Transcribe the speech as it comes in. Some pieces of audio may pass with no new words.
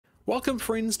Welcome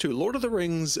friends to Lord of the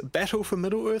Rings Battle for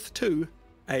Middle-earth 2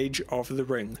 Age of the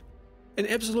Ring. An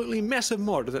absolutely massive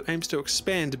mod that aims to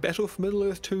expand Battle for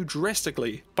Middle-earth 2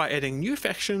 drastically by adding new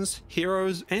factions,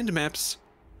 heroes and maps,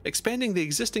 expanding the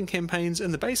existing campaigns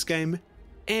in the base game,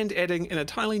 and adding an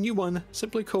entirely new one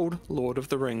simply called Lord of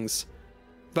the Rings.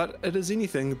 But it is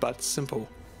anything but simple.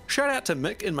 Shout out to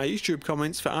Mick in my YouTube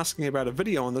comments for asking about a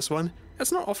video on this one.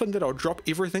 It's not often that I'll drop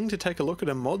everything to take a look at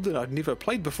a mod that I've never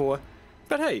played before,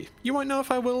 but hey, you won't know if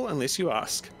I will unless you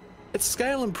ask. Its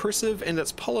scale impressive and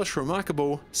its polish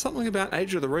remarkable, something about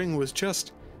Age of the Ring was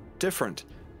just different.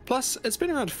 Plus, it's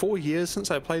been around 4 years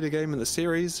since I played a game in the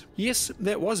series. Yes,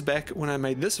 that was back when I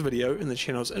made this video in the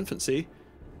channel's infancy.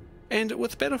 And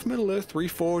with Battle for Middle-earth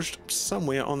reforged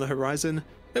somewhere on the horizon,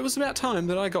 it was about time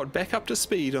that I got back up to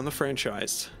speed on the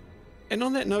franchise. And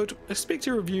on that note, expect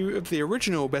a review of the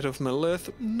original Battle for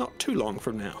Middle-earth not too long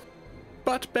from now.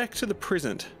 But back to the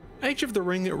present. Age of the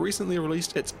Ring recently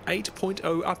released its 8.0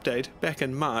 update back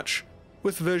in March,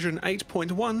 with version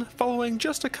 8.1 following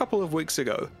just a couple of weeks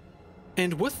ago.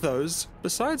 And with those,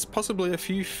 besides possibly a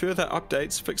few further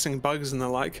updates fixing bugs and the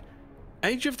like,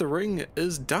 Age of the Ring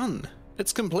is done.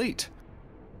 It's complete.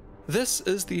 This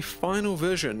is the final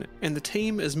version, and the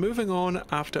team is moving on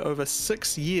after over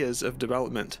 6 years of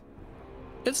development.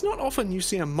 It's not often you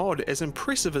see a mod as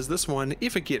impressive as this one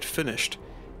ever get finished.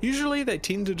 Usually they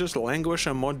tend to just languish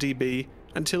on ModDB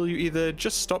until you either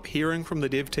just stop hearing from the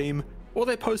dev team, or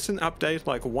they post an update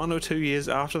like 1 or 2 years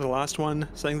after the last one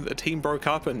saying that the team broke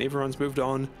up and everyone's moved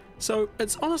on. So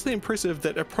it's honestly impressive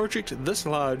that a project this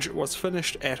large was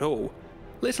finished at all,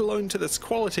 let alone to this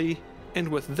quality and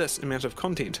with this amount of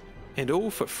content, and all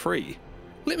for free.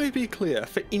 Let me be clear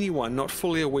for anyone not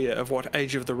fully aware of what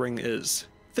Age of the Ring is.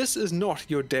 This is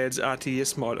not your dad's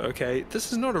RTS mod, okay?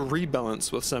 This is not a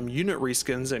rebalance with some unit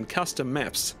reskins and custom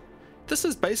maps. This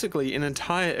is basically an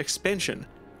entire expansion,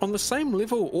 on the same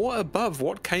level or above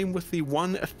what came with the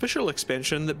one official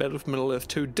expansion that Battle for Middle-earth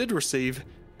 2 did receive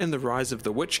in The Rise of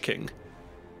the Witch King.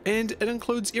 And it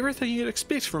includes everything you'd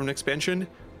expect from an expansion,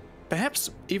 perhaps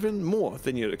even more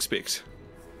than you'd expect.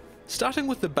 Starting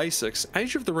with the basics,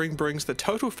 Age of the Ring brings the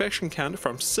total faction count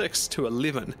from 6 to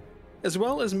 11, as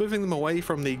well as moving them away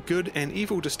from the good and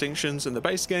evil distinctions in the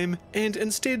base game, and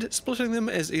instead splitting them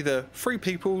as either Free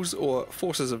Peoples or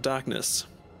Forces of Darkness.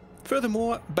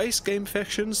 Furthermore, base game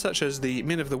factions such as the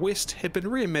Men of the West have been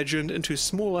reimagined into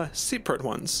smaller, separate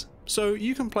ones, so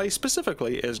you can play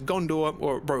specifically as Gondor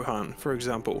or Rohan, for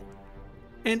example.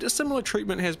 And a similar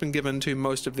treatment has been given to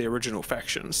most of the original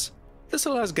factions. This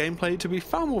allows gameplay to be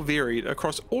far more varied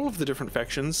across all of the different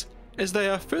factions, as they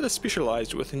are further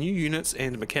specialised with new units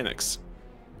and mechanics.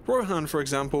 Rohan, for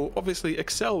example, obviously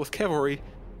excel with cavalry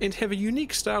and have a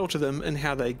unique style to them in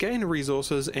how they gain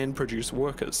resources and produce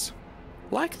workers.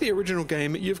 Like the original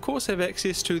game, you of course have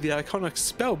access to the iconic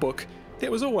spellbook that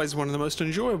was always one of the most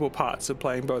enjoyable parts of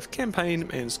playing both campaign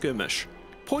and skirmish.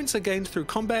 Points are gained through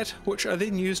combat, which are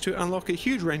then used to unlock a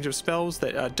huge range of spells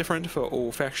that are different for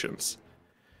all factions.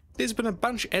 There's been a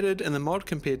bunch added in the mod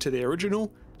compared to the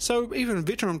original, so even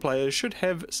veteran players should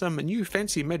have some new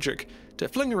fancy magic to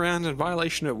fling around in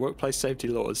violation of workplace safety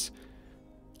laws.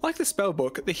 Like the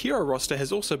spellbook, the hero roster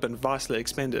has also been vastly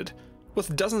expanded,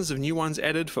 with dozens of new ones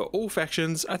added for all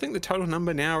factions. I think the total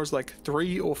number now is like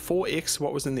 3 or 4x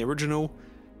what was in the original,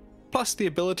 plus the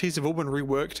abilities have all been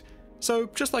reworked, so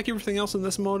just like everything else in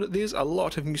this mod, there's a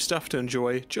lot of new stuff to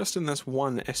enjoy just in this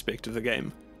one aspect of the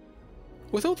game.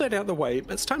 With all that out the way,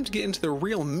 it's time to get into the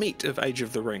real meat of Age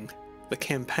of the Ring, the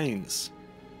campaigns.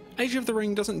 Age of the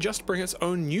Ring doesn't just bring its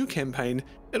own new campaign,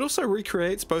 it also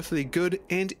recreates both the good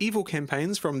and evil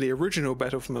campaigns from the original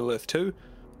Battle for Middle-earth 2,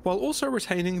 while also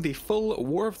retaining the full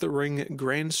War of the Ring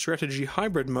Grand Strategy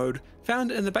hybrid mode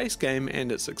found in the base game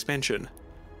and its expansion,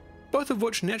 both of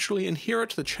which naturally inherit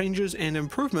the changes and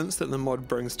improvements that the mod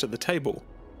brings to the table.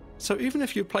 So even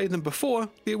if you've played them before,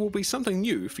 there will be something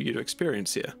new for you to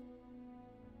experience here.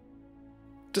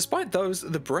 Despite those,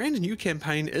 the brand new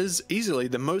campaign is easily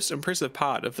the most impressive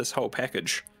part of this whole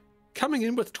package. Coming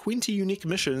in with 20 unique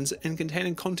missions and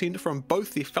containing content from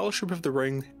both the Fellowship of the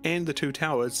Ring and the Two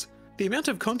Towers, the amount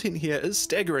of content here is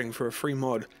staggering for a free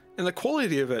mod, and the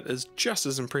quality of it is just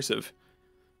as impressive.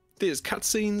 There's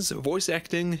cutscenes, voice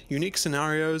acting, unique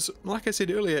scenarios. Like I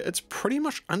said earlier, it's pretty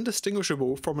much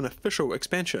undistinguishable from an official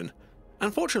expansion.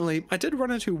 Unfortunately, I did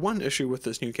run into one issue with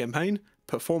this new campaign: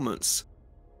 performance.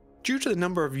 Due to the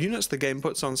number of units the game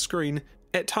puts on screen,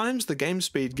 at times the game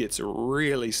speed gets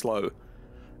really slow.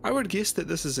 I would guess that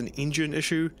this is an engine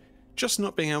issue, just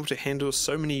not being able to handle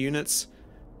so many units,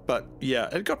 but yeah,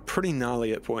 it got pretty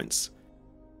gnarly at points.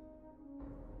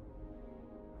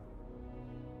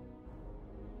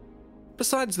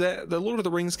 Besides that, the Lord of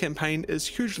the Rings campaign is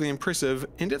hugely impressive,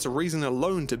 and it's a reason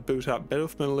alone to boot up Battle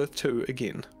for Middle-earth 2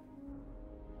 again.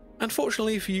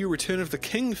 Unfortunately for you Return of the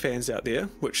King fans out there,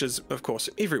 which is of course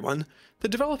everyone, the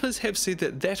developers have said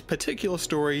that that particular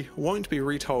story won't be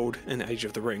retold in Age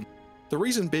of the Ring. The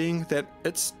reason being that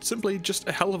it's simply just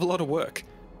a hell of a lot of work.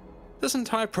 This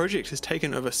entire project has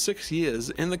taken over 6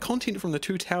 years, and the content from the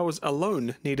Two Towers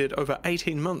alone needed over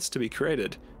 18 months to be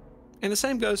created. And the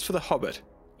same goes for The Hobbit.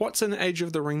 What's in Age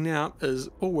of the Ring now is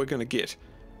all we're going to get,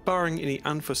 barring any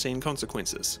unforeseen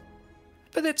consequences.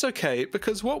 But that's okay,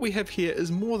 because what we have here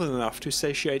is more than enough to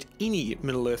satiate any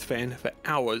Middle-earth fan for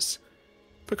hours.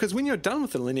 Because when you're done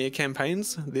with the linear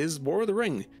campaigns, there's War of the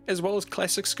Ring, as well as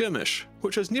Classic Skirmish,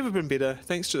 which has never been better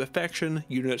thanks to the faction,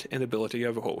 unit and ability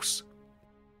overhauls.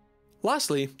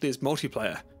 Lastly, there's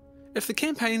multiplayer. If the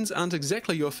campaigns aren't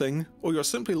exactly your thing, or you're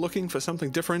simply looking for something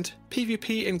different,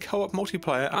 PvP and co-op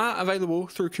multiplayer are available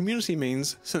through community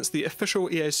means since the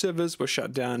official EA servers were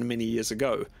shut down many years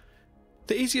ago.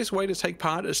 The easiest way to take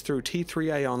part is through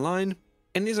T3A Online,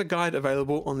 and there's a guide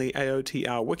available on the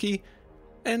AOTR wiki,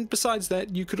 and besides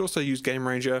that you could also use Game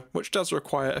Ranger, which does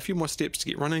require a few more steps to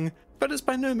get running, but it's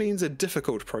by no means a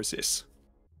difficult process.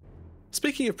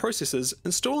 Speaking of processes,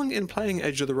 installing and playing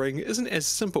Age of the Ring isn't as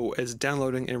simple as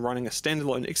downloading and running a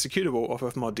standalone executable off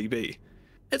of ModDB.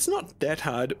 It's not that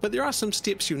hard, but there are some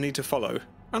steps you'll need to follow.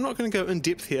 I'm not going to go in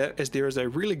depth here as there is a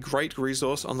really great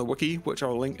resource on the wiki which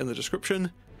I'll link in the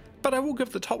description, but I will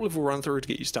give the top level run through to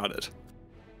get you started.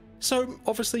 So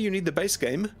obviously you need the base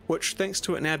game, which thanks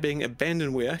to it now being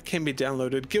abandonware can be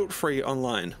downloaded guilt-free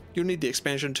online. You'll need the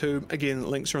expansion too, again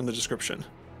links are in the description.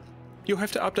 You'll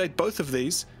have to update both of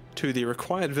these to the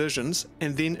required versions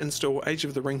and then install Age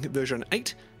of the Ring version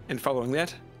 8 and following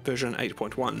that version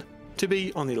 8.1 to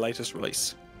be on the latest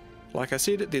release. Like I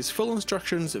said, there's full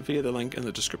instructions via the link in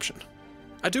the description.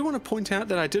 I do want to point out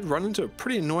that I did run into a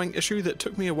pretty annoying issue that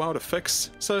took me a while to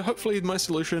fix, so hopefully my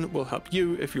solution will help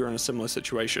you if you're in a similar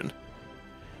situation.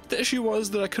 The issue was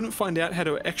that I couldn't find out how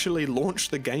to actually launch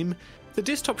the game. The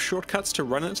desktop shortcuts to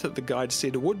run it that the guide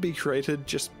said would be created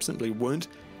just simply weren't,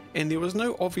 and there was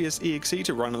no obvious exe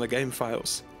to run on the game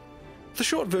files. The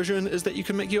short version is that you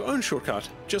can make your own shortcut.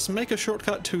 Just make a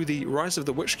shortcut to the Rise of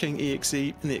the Witch King exe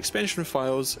in the expansion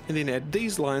files and then add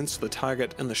these lines to the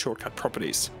target and the shortcut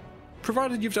properties.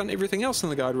 Provided you've done everything else in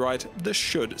the guide right, this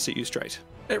should set you straight.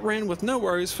 It ran with no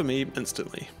worries for me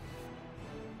instantly.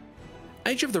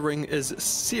 Age of the Ring is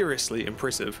seriously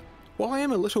impressive. While I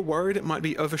am a little worried it might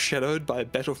be overshadowed by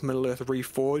Battle for Middle-earth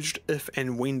Reforged if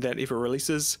and when that ever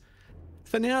releases,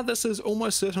 for now this is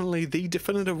almost certainly the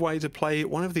definitive way to play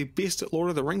one of the best Lord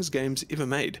of the Rings games ever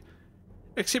made.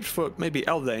 Except for maybe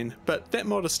Eldain, but that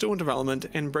mod is still in development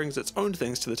and brings its own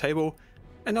things to the table.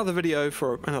 Another video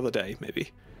for another day,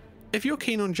 maybe. If you're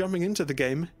keen on jumping into the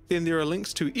game, then there are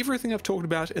links to everything I've talked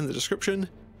about in the description,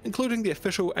 including the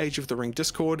official Age of the Ring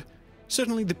Discord,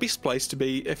 certainly the best place to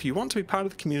be if you want to be part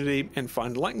of the community and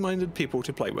find like-minded people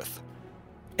to play with.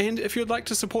 And if you'd like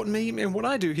to support me and what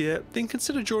I do here, then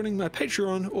consider joining my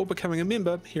Patreon or becoming a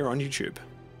member here on YouTube.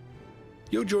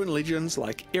 You'll join legends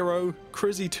like Arrow,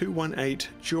 Crizzy218,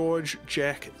 George,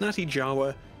 Jack, Nutty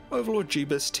Jawa, Overlord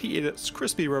Jeebus, T-Edits,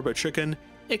 Crispy Robo Chicken,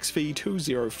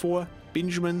 XV204,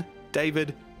 Benjamin,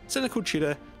 David, Cynical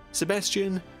Cheddar,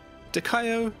 Sebastian,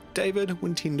 Dakayo, David,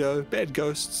 Wintendo, Bad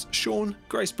Ghosts, Sean,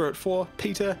 Grey Spirit 4,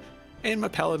 Peter, and my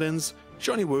paladins,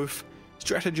 Johnny Woof,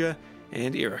 Strateger,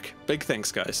 and Eric. Big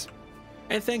thanks guys.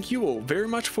 And thank you all very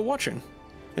much for watching,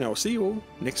 and I will see you all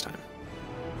next time.